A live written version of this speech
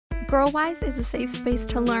GirlWise is a safe space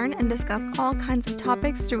to learn and discuss all kinds of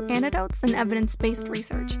topics through anecdotes and evidence-based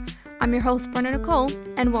research. I'm your host, Brenna Nicole,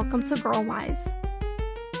 and welcome to GirlWise.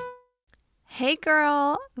 Hey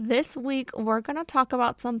girl, this week we're going to talk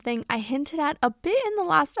about something I hinted at a bit in the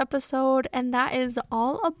last episode, and that is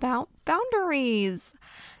all about boundaries.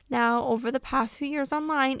 Now, over the past few years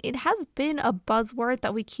online, it has been a buzzword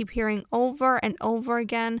that we keep hearing over and over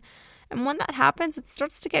again. And when that happens, it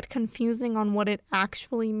starts to get confusing on what it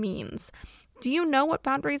actually means. Do you know what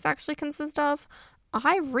boundaries actually consist of?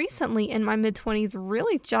 I recently, in my mid-20s,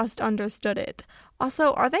 really just understood it.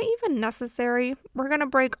 Also, are they even necessary? We're going to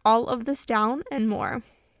break all of this down and more.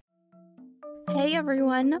 Hey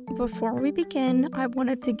everyone, before we begin, I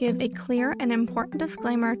wanted to give a clear and important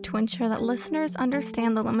disclaimer to ensure that listeners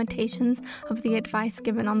understand the limitations of the advice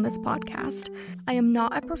given on this podcast. I am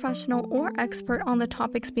not a professional or expert on the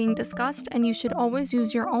topics being discussed, and you should always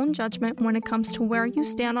use your own judgment when it comes to where you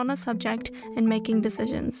stand on a subject and making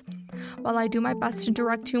decisions. While I do my best to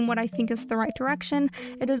direct you in what I think is the right direction,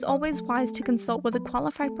 it is always wise to consult with a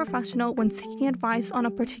qualified professional when seeking advice on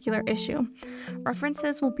a particular issue.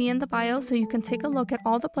 References will be in the bio, so you can take a look at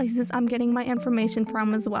all the places I'm getting my information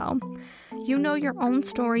from as well. You know your own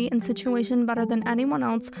story and situation better than anyone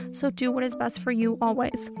else, so do what is best for you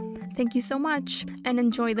always. Thank you so much, and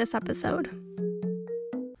enjoy this episode.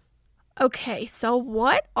 Okay, so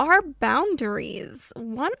what are boundaries?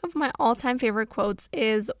 One of my all-time favorite quotes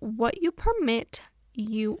is, "What you permit,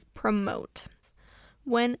 you promote."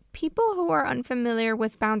 When people who are unfamiliar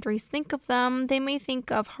with boundaries think of them, they may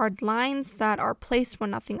think of hard lines that are placed when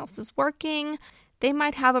nothing else is working. They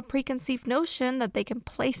might have a preconceived notion that they can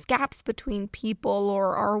place gaps between people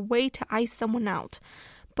or are a way to ice someone out.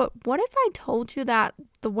 But what if I told you that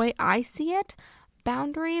the way I see it,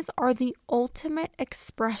 boundaries are the ultimate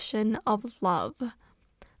expression of love?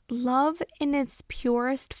 Love in its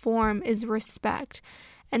purest form is respect,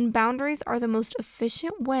 and boundaries are the most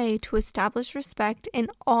efficient way to establish respect in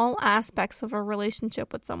all aspects of a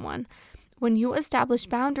relationship with someone. When you establish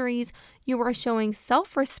boundaries, you are showing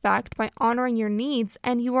self-respect by honoring your needs,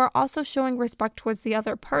 and you are also showing respect towards the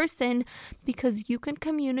other person because you can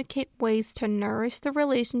communicate ways to nourish the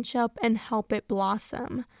relationship and help it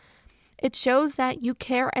blossom. It shows that you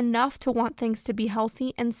care enough to want things to be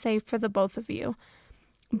healthy and safe for the both of you.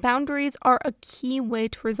 Boundaries are a key way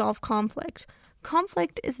to resolve conflict.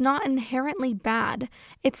 Conflict is not inherently bad.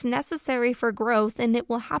 It's necessary for growth, and it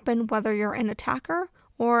will happen whether you're an attacker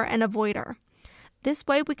or an avoider. This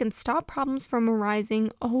way, we can stop problems from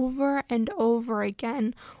arising over and over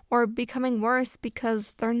again or becoming worse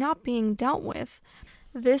because they're not being dealt with.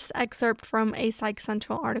 This excerpt from a Psych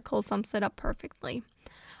Central article sums it up perfectly.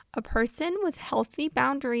 A person with healthy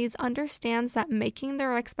boundaries understands that making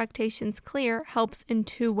their expectations clear helps in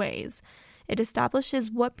two ways. It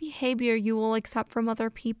establishes what behavior you will accept from other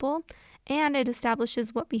people, and it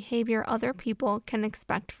establishes what behavior other people can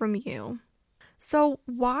expect from you. So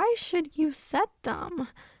why should you set them?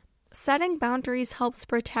 Setting boundaries helps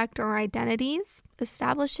protect our identities,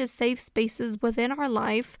 establishes safe spaces within our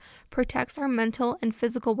life, protects our mental and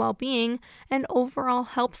physical well-being, and overall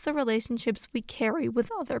helps the relationships we carry with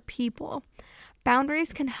other people.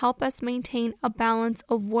 Boundaries can help us maintain a balance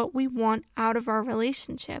of what we want out of our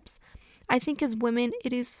relationships. I think as women,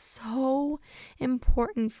 it is so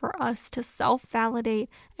important for us to self-validate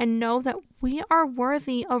and know that we are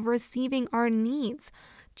worthy of receiving our needs.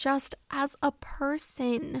 Just as a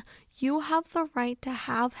person, you have the right to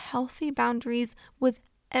have healthy boundaries with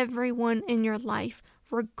everyone in your life,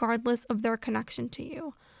 regardless of their connection to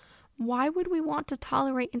you. Why would we want to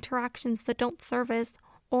tolerate interactions that don't serve us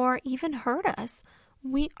or even hurt us?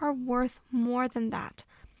 We are worth more than that.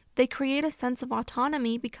 They create a sense of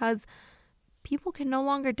autonomy because people can no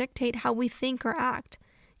longer dictate how we think or act.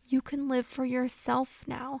 You can live for yourself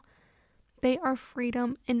now. They are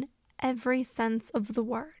freedom in every sense of the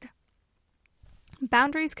word.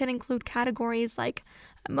 Boundaries can include categories like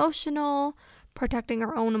emotional, protecting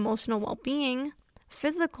our own emotional well-being;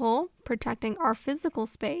 physical, protecting our physical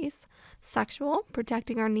space; sexual,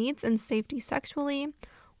 protecting our needs and safety sexually;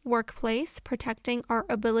 workplace, protecting our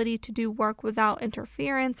ability to do work without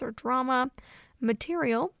interference or drama;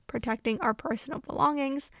 material, protecting our personal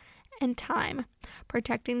belongings; and time,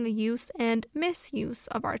 protecting the use and misuse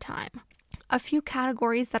of our time. A few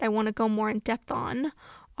categories that I want to go more in depth on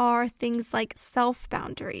are things like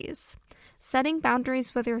self-boundaries. Setting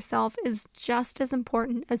boundaries with yourself is just as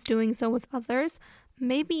important as doing so with others,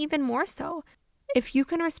 maybe even more so. If you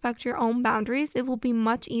can respect your own boundaries, it will be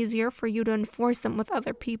much easier for you to enforce them with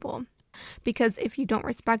other people. Because if you don't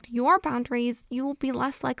respect your boundaries, you will be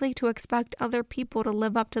less likely to expect other people to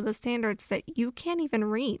live up to the standards that you can't even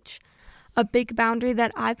reach. A big boundary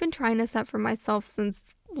that I've been trying to set for myself since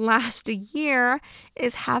last year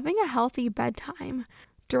is having a healthy bedtime.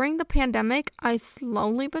 During the pandemic, I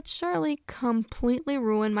slowly but surely completely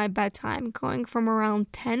ruined my bedtime, going from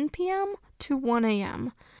around 10 p.m. to 1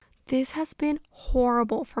 a.m. This has been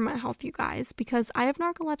horrible for my health, you guys, because I have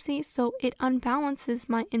narcolepsy, so it unbalances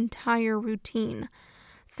my entire routine.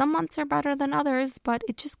 Some months are better than others, but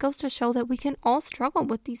it just goes to show that we can all struggle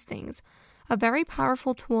with these things. A very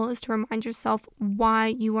powerful tool is to remind yourself why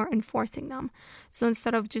you are enforcing them. So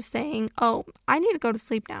instead of just saying, oh, I need to go to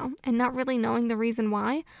sleep now, and not really knowing the reason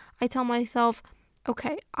why, I tell myself,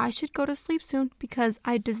 okay, I should go to sleep soon because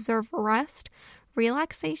I deserve rest,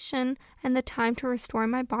 relaxation, and the time to restore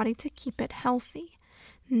my body to keep it healthy.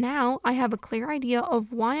 Now I have a clear idea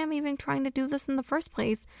of why I'm even trying to do this in the first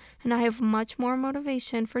place, and I have much more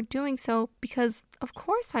motivation for doing so because, of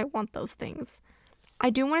course, I want those things. I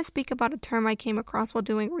do want to speak about a term I came across while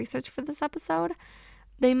doing research for this episode.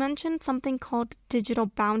 They mentioned something called digital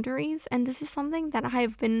boundaries, and this is something that I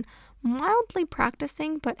have been mildly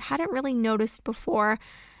practicing but hadn't really noticed before,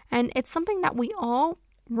 and it's something that we all,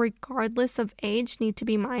 regardless of age, need to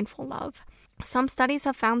be mindful of. Some studies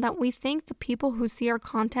have found that we think the people who see our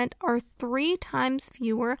content are 3 times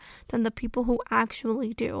fewer than the people who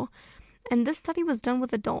actually do. And this study was done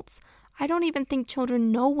with adults. I don't even think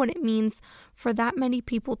children know what it means for that many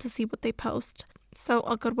people to see what they post. So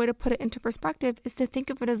a good way to put it into perspective is to think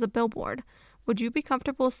of it as a billboard. Would you be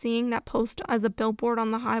comfortable seeing that post as a billboard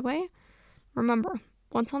on the highway? Remember,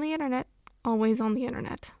 once on the internet, always on the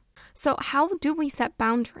internet. So how do we set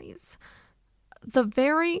boundaries? The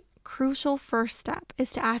very crucial first step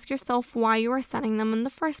is to ask yourself why you are setting them in the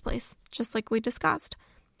first place, just like we discussed.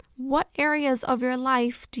 What areas of your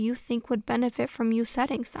life do you think would benefit from you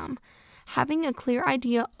setting some? Having a clear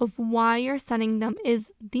idea of why you're setting them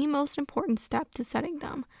is the most important step to setting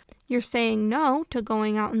them. You're saying no to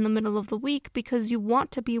going out in the middle of the week because you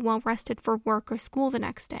want to be well rested for work or school the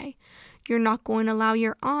next day. You're not going to allow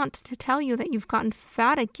your aunt to tell you that you've gotten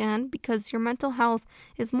fat again because your mental health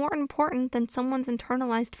is more important than someone's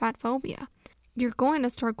internalized fat phobia. You're going to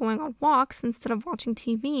start going on walks instead of watching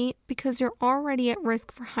TV because you're already at risk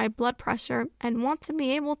for high blood pressure and want to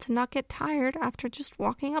be able to not get tired after just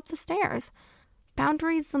walking up the stairs.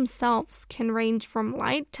 Boundaries themselves can range from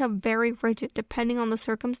light to very rigid depending on the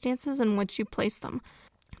circumstances in which you place them.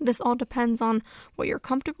 This all depends on what you're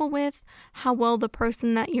comfortable with, how well the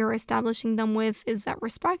person that you're establishing them with is at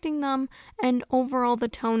respecting them, and overall the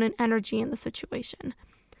tone and energy in the situation.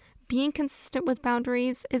 Being consistent with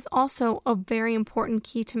boundaries is also a very important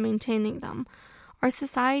key to maintaining them. Our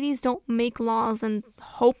societies don't make laws and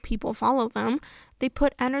hope people follow them. They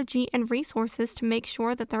put energy and resources to make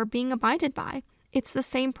sure that they're being abided by. It's the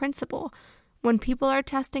same principle. When people are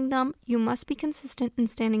testing them, you must be consistent in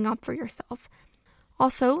standing up for yourself.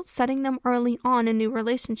 Also, setting them early on in new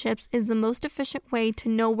relationships is the most efficient way to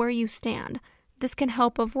know where you stand. This can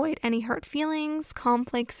help avoid any hurt feelings,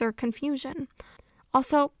 conflicts, or confusion.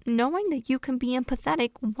 Also, knowing that you can be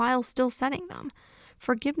empathetic while still setting them.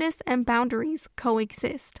 Forgiveness and boundaries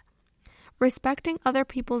coexist. Respecting other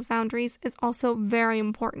people's boundaries is also very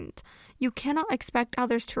important. You cannot expect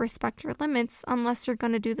others to respect your limits unless you're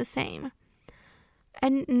going to do the same.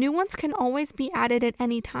 And new ones can always be added at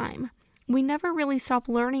any time. We never really stop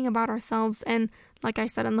learning about ourselves, and like I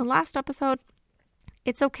said in the last episode,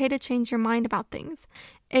 it's okay to change your mind about things.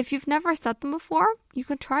 If you've never set them before, you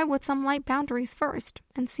could try with some light boundaries first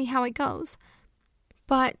and see how it goes.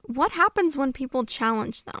 But what happens when people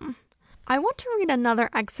challenge them? I want to read another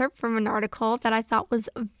excerpt from an article that I thought was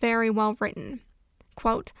very well written.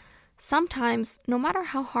 Quote, "Sometimes, no matter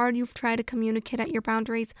how hard you've tried to communicate at your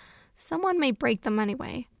boundaries, someone may break them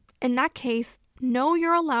anyway. In that case, know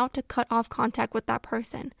you're allowed to cut off contact with that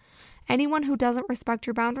person. Anyone who doesn't respect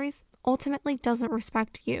your boundaries ultimately doesn't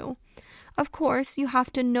respect you. Of course, you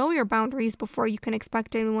have to know your boundaries before you can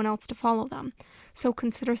expect anyone else to follow them. So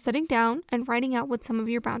consider sitting down and writing out what some of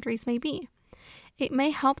your boundaries may be. It may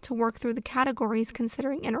help to work through the categories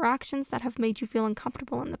considering interactions that have made you feel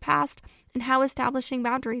uncomfortable in the past and how establishing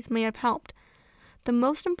boundaries may have helped. The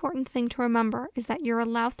most important thing to remember is that you're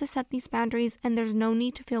allowed to set these boundaries and there's no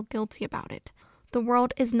need to feel guilty about it. The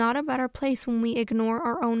world is not a better place when we ignore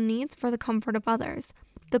our own needs for the comfort of others.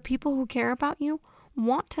 The people who care about you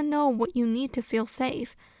want to know what you need to feel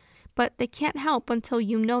safe, but they can't help until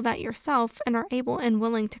you know that yourself and are able and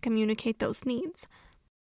willing to communicate those needs.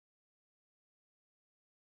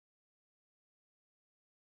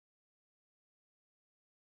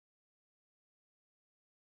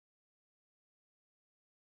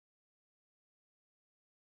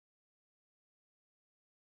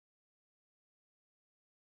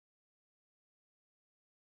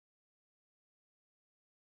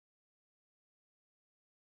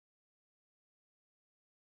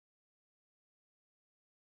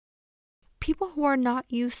 people who are not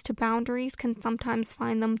used to boundaries can sometimes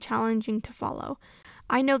find them challenging to follow.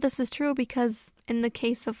 I know this is true because in the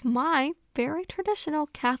case of my very traditional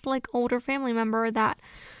Catholic older family member that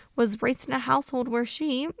was raised in a household where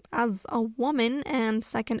she, as a woman and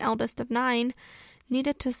second eldest of 9,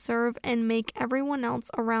 needed to serve and make everyone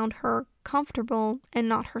else around her comfortable and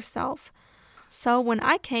not herself. So when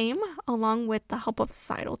I came, along with the help of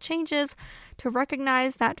societal changes, to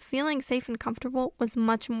recognize that feeling safe and comfortable was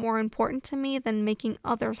much more important to me than making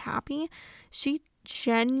others happy, she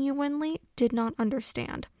genuinely did not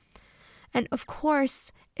understand. And of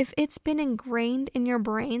course, if it's been ingrained in your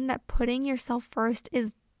brain that putting yourself first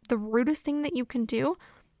is the rudest thing that you can do,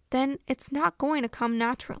 then it's not going to come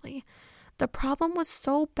naturally. The problem was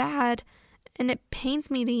so bad, and it pains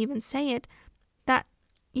me to even say it, that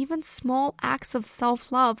even small acts of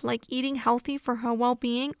self-love, like eating healthy for her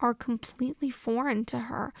well-being, are completely foreign to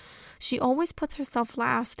her. She always puts herself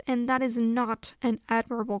last, and that is not an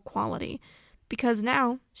admirable quality, because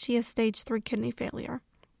now she has stage 3 kidney failure.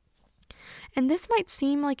 And this might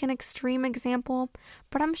seem like an extreme example,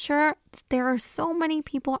 but I'm sure there are so many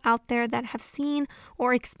people out there that have seen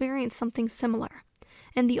or experienced something similar.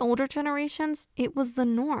 In the older generations, it was the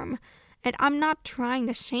norm. And I'm not trying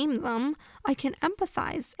to shame them. I can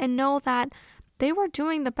empathize and know that they were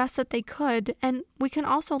doing the best that they could, and we can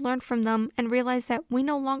also learn from them and realize that we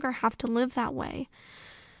no longer have to live that way.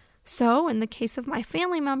 So, in the case of my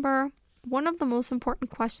family member, one of the most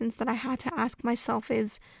important questions that I had to ask myself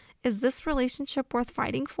is this relationship worth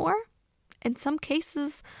fighting for? In some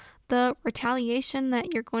cases, the retaliation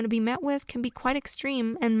that you're going to be met with can be quite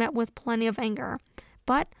extreme and met with plenty of anger.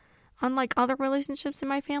 But unlike other relationships in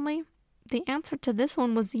my family, the answer to this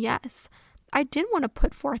one was yes. I did want to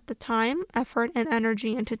put forth the time, effort, and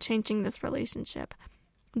energy into changing this relationship.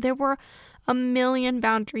 There were a million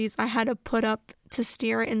boundaries I had to put up to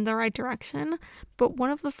steer in the right direction, but one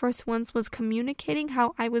of the first ones was communicating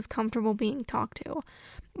how I was comfortable being talked to.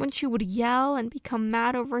 When she would yell and become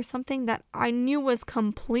mad over something that I knew was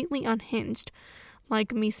completely unhinged,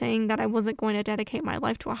 like me saying that I wasn't going to dedicate my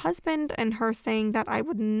life to a husband and her saying that I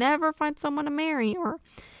would never find someone to marry, or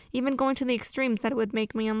even going to the extremes that it would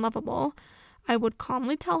make me unlovable, I would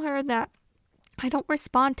calmly tell her that I don't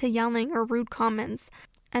respond to yelling or rude comments,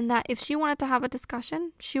 and that if she wanted to have a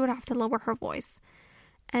discussion, she would have to lower her voice,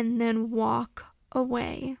 and then walk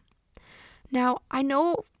away. Now, I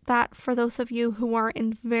know that for those of you who are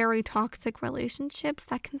in very toxic relationships,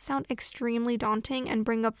 that can sound extremely daunting and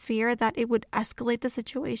bring up fear that it would escalate the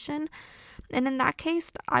situation. And in that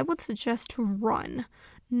case, I would suggest to run,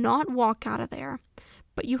 not walk out of there.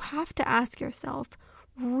 But you have to ask yourself,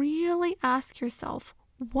 really ask yourself,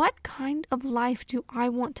 what kind of life do I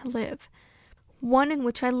want to live? One in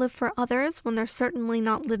which I live for others when they're certainly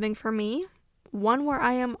not living for me. One where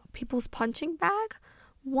I am people's punching bag.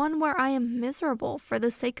 One where I am miserable for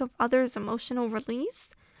the sake of others' emotional release.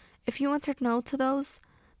 If you answered no to those,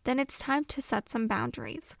 then it's time to set some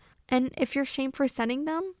boundaries. And if you're shamed for setting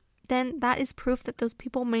them, then that is proof that those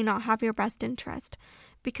people may not have your best interest,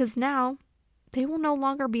 because now they will no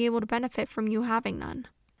longer be able to benefit from you having none.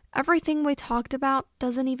 Everything we talked about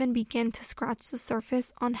doesn't even begin to scratch the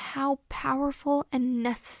surface on how powerful and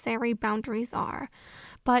necessary boundaries are.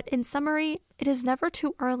 But in summary, it is never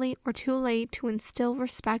too early or too late to instill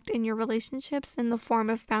respect in your relationships in the form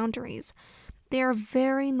of boundaries. They are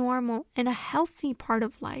very normal and a healthy part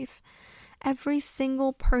of life. Every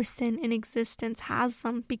single person in existence has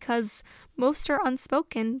them because most are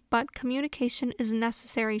unspoken, but communication is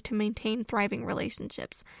necessary to maintain thriving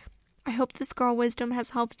relationships. I hope this girl wisdom has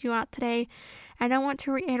helped you out today, and I want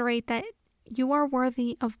to reiterate that you are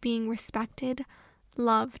worthy of being respected,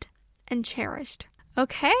 loved, and cherished.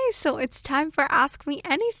 Okay, so it's time for Ask Me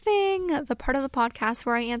Anything, the part of the podcast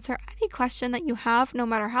where I answer any question that you have, no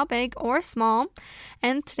matter how big or small.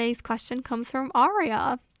 And today's question comes from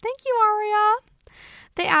Aria. Thank you, Aria.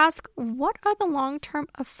 They ask, what are the long-term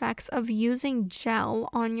effects of using gel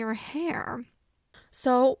on your hair?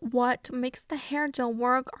 So what makes the hair gel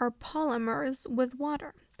work are polymers with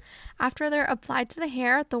water. After they're applied to the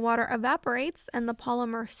hair, the water evaporates and the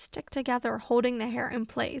polymers stick together, holding the hair in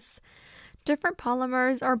place. Different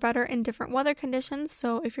polymers are better in different weather conditions,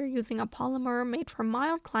 so if you're using a polymer made for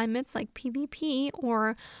mild climates like PVP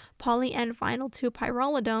or poly-N-vinyl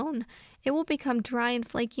 2-pyrrolidone, it will become dry and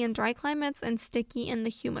flaky in dry climates and sticky in the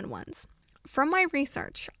humid ones. From my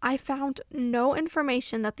research, I found no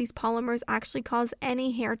information that these polymers actually cause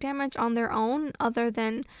any hair damage on their own other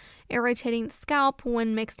than irritating the scalp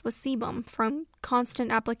when mixed with sebum from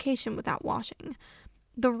constant application without washing.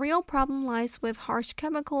 The real problem lies with harsh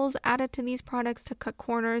chemicals added to these products to cut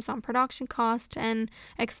corners on production cost and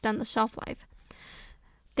extend the shelf life.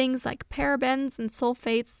 Things like parabens and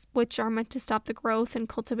sulfates, which are meant to stop the growth and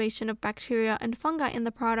cultivation of bacteria and fungi in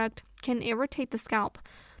the product, can irritate the scalp.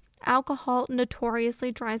 Alcohol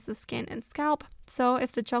notoriously dries the skin and scalp, so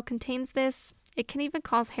if the gel contains this, it can even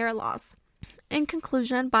cause hair loss. In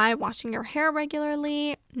conclusion, by washing your hair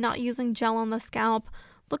regularly, not using gel on the scalp,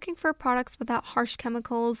 looking for products without harsh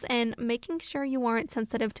chemicals, and making sure you aren't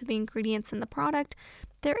sensitive to the ingredients in the product,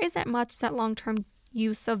 there isn't much that long-term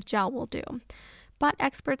use of gel will do. But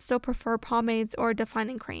experts still prefer pomades or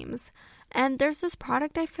defining creams. And there's this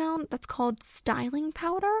product I found that's called styling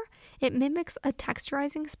powder. It mimics a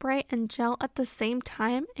texturizing spray and gel at the same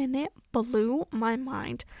time, and it blew my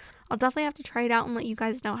mind. I'll definitely have to try it out and let you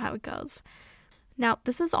guys know how it goes. Now,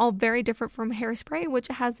 this is all very different from hairspray, which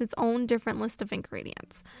has its own different list of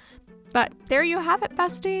ingredients. But there you have it,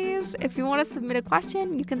 besties. If you want to submit a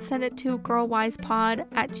question, you can send it to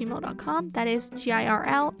girlwisepod@gmail.com. That is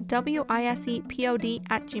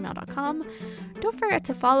girlwisepod@gmail.com. Don't forget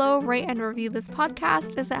to follow, rate, and review this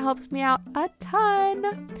podcast, as it helps me out a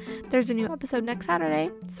ton. There's a new episode next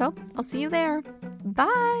Saturday, so I'll see you there.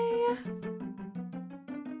 Bye!